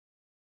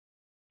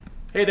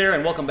Hey there,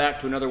 and welcome back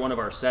to another one of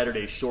our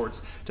Saturday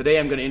shorts. Today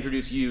I'm going to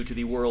introduce you to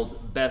the world's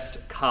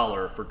best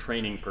collar for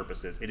training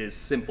purposes. It is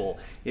simple,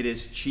 it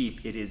is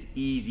cheap, it is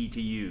easy to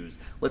use.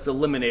 Let's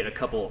eliminate a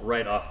couple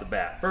right off the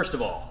bat. First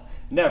of all,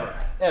 never,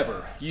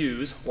 ever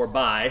use or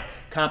buy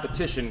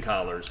competition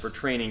collars for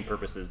training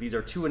purposes. These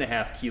are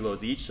 2.5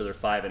 kilos each, so they're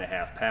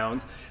 5.5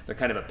 pounds. They're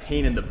kind of a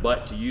pain in the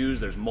butt to use.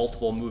 There's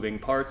multiple moving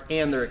parts,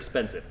 and they're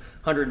expensive.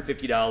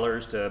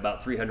 $150 to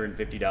about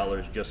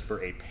 $350 just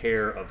for a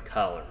pair of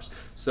collars.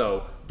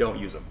 So don't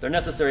use them. They're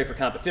necessary for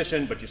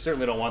competition, but you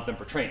certainly don't want them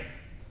for training.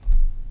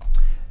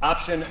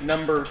 Option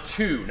number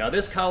 2. Now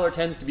this collar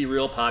tends to be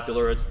real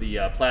popular. It's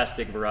the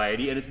plastic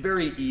variety, and it's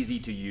very easy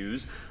to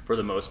use for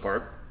the most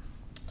part.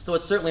 So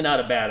it's certainly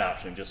not a bad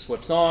option. Just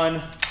slips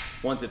on.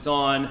 Once it's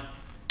on,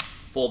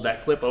 fold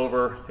that clip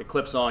over, it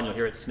clips on, you'll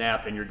hear it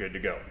snap, and you're good to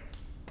go.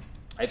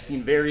 I've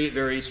seen very,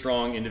 very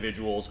strong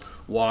individuals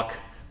walk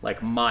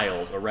like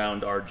miles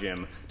around our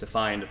gym to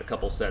find the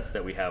couple sets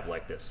that we have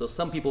like this. So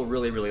some people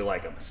really, really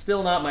like them.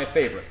 Still not my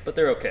favorite, but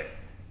they're okay.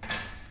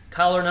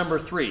 Collar number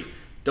 3.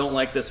 Don't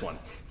like this one.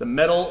 It's a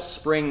metal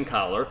spring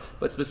collar,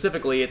 but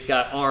specifically it's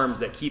got arms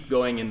that keep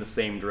going in the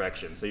same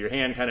direction. So your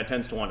hand kind of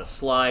tends to want to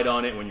slide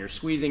on it when you're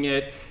squeezing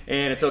it,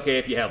 and it's okay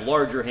if you have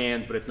larger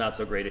hands, but it's not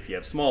so great if you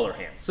have smaller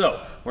hands.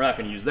 So we're not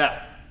going to use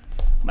that.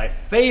 My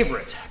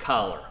favorite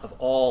collar of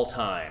all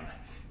time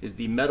is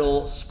the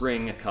metal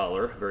spring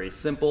collar. Very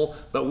simple,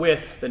 but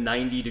with the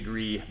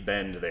 90-degree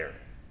bend there.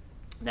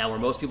 Now, where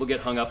most people get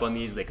hung up on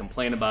these, they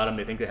complain about them,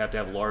 they think they have to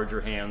have larger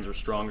hands or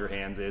stronger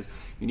hands, is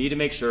you need to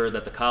make sure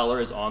that the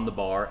collar is on the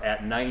bar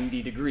at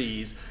 90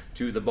 degrees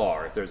to the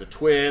bar. If there's a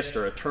twist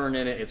or a turn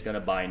in it, it's going to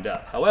bind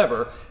up.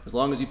 However, as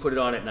long as you put it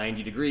on at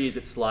 90 degrees,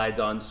 it slides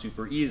on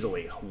super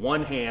easily.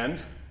 One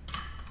hand,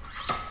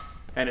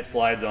 and it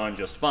slides on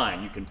just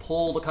fine. You can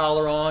pull the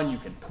collar on, you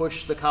can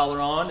push the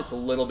collar on. It's a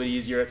little bit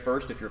easier at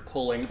first if you're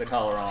pulling the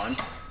collar on.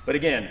 But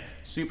again,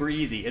 super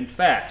easy. In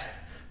fact,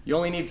 you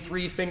only need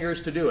 3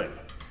 fingers to do it.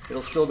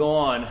 It'll still go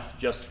on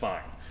just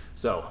fine.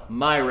 So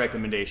my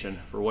recommendation,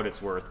 for what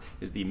it's worth,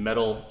 is the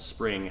metal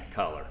spring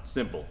collar.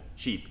 Simple,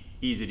 cheap,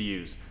 easy to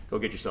use. Go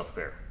get yourself a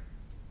pair.